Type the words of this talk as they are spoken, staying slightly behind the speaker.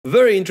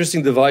Very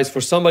interesting device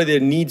for somebody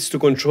that needs to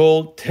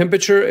control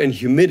temperature and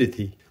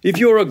humidity. If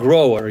you're a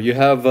grower, you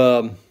have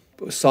a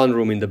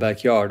sunroom in the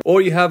backyard, or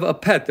you have a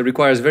pet that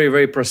requires very,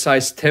 very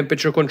precise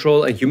temperature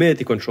control and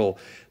humidity control,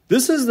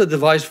 this is the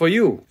device for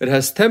you. It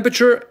has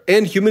temperature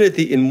and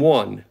humidity in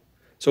one.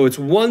 So it's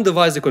one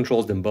device that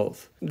controls them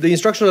both. The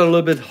instructions are a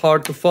little bit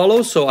hard to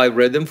follow, so I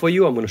read them for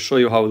you. I'm going to show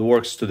you how it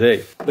works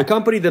today. The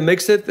company that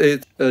makes it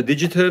is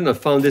Digiton. I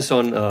found this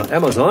on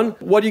Amazon.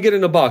 What do you get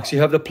in the box? You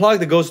have the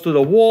plug that goes to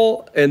the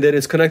wall, and then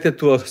it's connected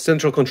to a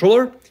central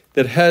controller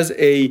that has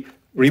a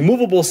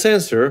removable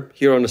sensor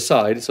here on the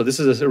side. So this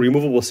is a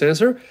removable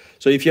sensor.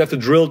 So if you have to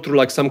drill through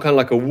like some kind of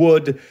like a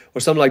wood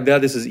or something like that,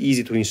 this is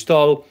easy to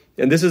install.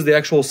 And this is the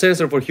actual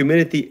sensor for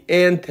humidity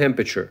and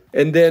temperature.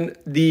 And then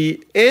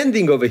the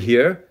ending over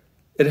here,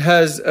 it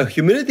has a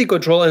humidity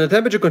control and a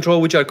temperature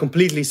control, which are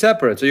completely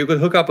separate. So you could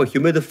hook up a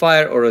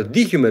humidifier or a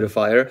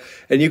dehumidifier,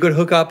 and you could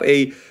hook up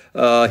a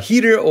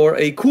heater or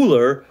a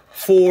cooler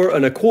for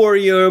an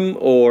aquarium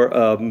or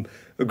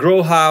a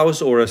grow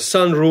house or a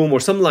sunroom or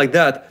something like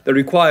that that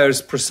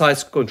requires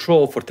precise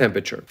control for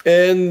temperature.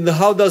 And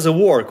how does it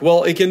work?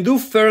 Well, it can do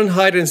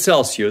Fahrenheit and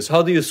Celsius.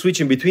 How do you switch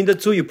in between the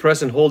two? You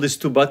press and hold these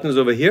two buttons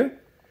over here,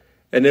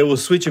 and it will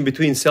switch in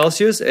between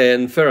Celsius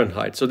and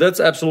Fahrenheit. So that's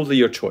absolutely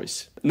your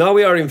choice. Now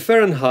we are in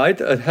Fahrenheit.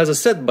 It has a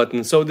set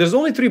button. So there's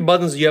only 3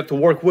 buttons you have to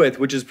work with,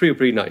 which is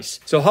pretty nice.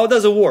 So how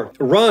does it work?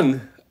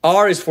 Run,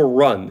 R is for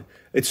run.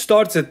 It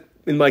starts at,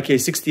 in my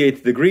case,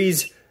 68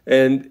 degrees.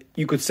 And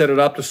you could set it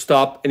up to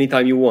stop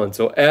anytime you want.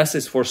 So S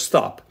is for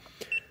stop.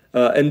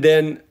 And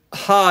then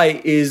high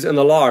is an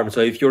alarm. So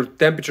if your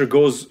temperature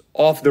goes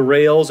off the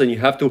rails and you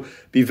have to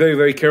be very,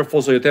 very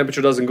careful so your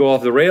temperature doesn't go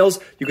off the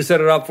rails, you can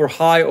set it up for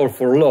high or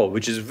for low,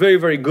 which is very,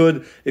 very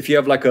good if you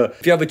have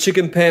a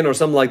chicken pen or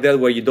something like that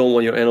where you don't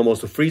want your animals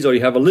to freeze, or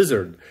you have a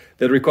lizard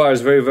that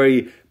requires very,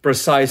 very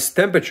precise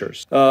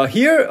temperatures.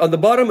 Here on the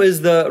bottom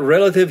is the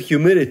relative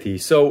humidity.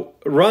 So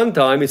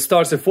runtime, it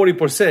starts at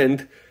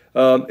 40%.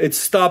 It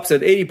stops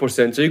at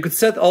 80%. So you could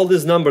set all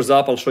these numbers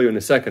up. I'll show you in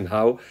a second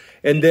how.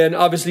 And then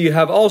obviously you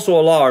have also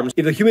alarms.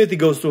 If the humidity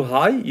goes too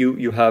high,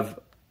 you have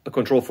a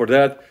control for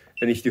that.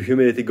 And if the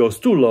humidity goes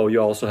too low, you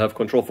also have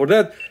control for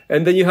that.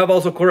 And then you have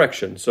also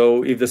correction.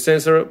 So if the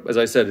sensor, as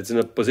I said, it's in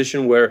a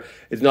position where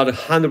it's not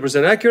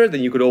 100% accurate,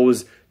 then you could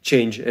always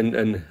change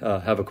and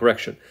have a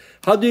correction.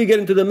 How do you get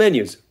into the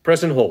menus?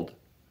 Press and hold.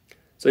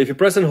 So if you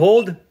press and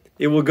hold,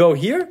 it will go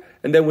here,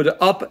 and then with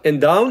the up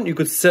and down, you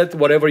could set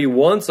whatever you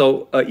want,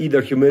 so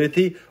either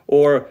humidity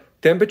or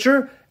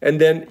temperature, and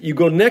then you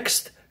go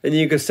next, and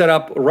you can set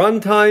up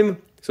runtime.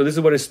 So this is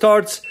when it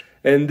starts,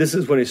 and this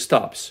is when it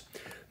stops.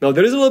 Now,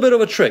 there is a little bit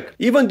of a trick.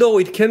 Even though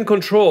it can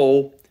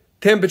control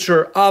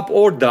temperature up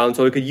or down,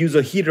 so you could use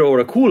a heater or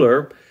a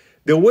cooler,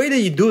 the way that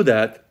you do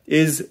that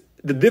is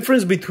the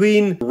difference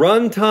between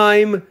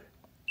runtime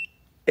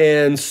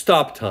and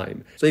stop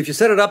time. So if you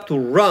set it up to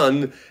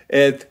run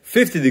at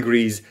 50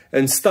 degrees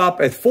and stop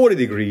at 40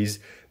 degrees,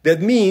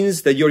 that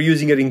means that you're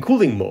using it in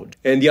cooling mode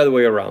and the other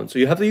way around. So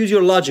you have to use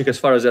your logic as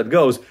far as that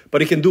goes,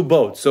 but it can do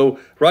both. So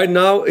right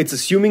now it's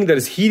assuming that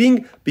it's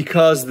heating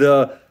because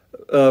the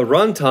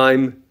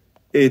runtime,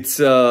 it's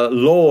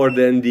lower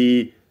than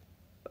the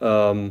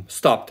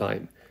stop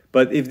time.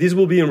 But if this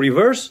will be in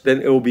reverse,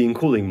 then it will be in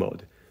cooling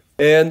mode.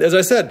 And as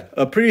I said,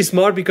 pretty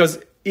smart because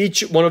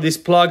each one of these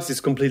plugs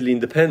is completely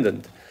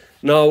independent.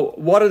 Now,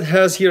 what it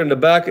has here in the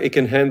back, it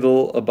can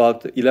handle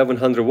about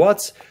 1100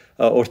 watts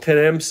or 10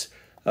 amps.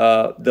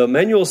 The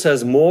manual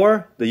says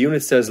more, the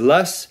unit says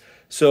less.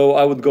 So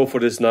I would go for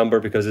this number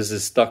because this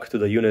is stuck to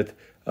the unit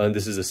and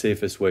this is the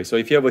safest way. So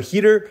if you have a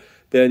heater,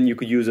 then you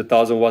could use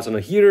 1000 watts on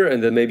a heater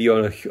and then maybe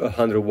on a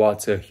 100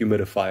 watts a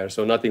humidifier.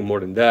 So nothing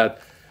more than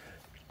that.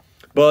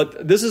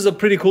 But this is a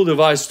pretty cool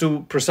device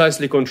to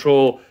precisely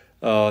control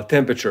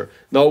temperature.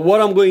 Now,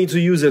 what I'm going to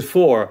use it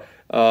for,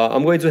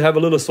 I'm going to have a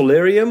little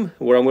solarium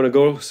where I'm going to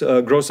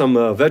go grow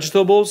some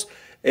vegetables.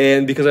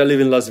 And because I live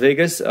in Las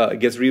Vegas, it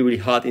gets really, really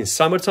hot in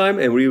summertime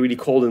and really, really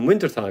cold in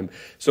wintertime.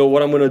 So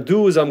what I'm going to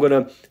do is I'm going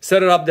to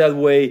set it up that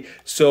way.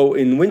 So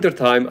in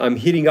wintertime, I'm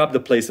heating up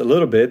the place a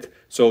little bit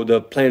so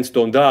the plants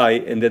don't die.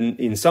 And then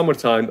in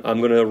summertime, I'm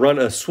going to run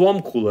a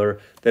swamp cooler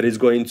that is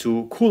going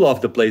to cool off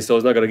the place. So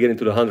it's not going to get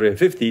into the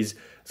 150s.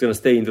 It's going to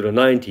stay into the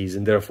 90s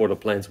and therefore the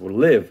plants will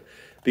live.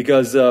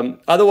 Because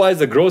otherwise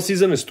the grow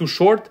season is too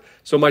short,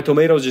 so my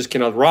tomatoes just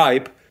cannot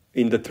ripe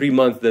in the 3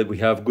 months that we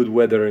have good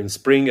weather in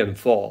spring and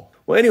fall.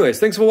 Well, anyways,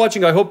 thanks for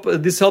watching. I hope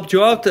this helped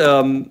you out.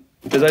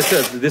 As I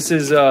said, this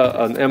is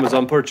an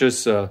Amazon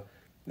purchase.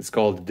 It's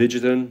called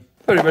Digiton.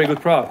 Very, very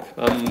good product.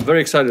 I'm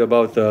very excited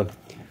about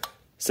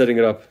setting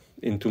it up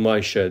into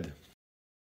my shed.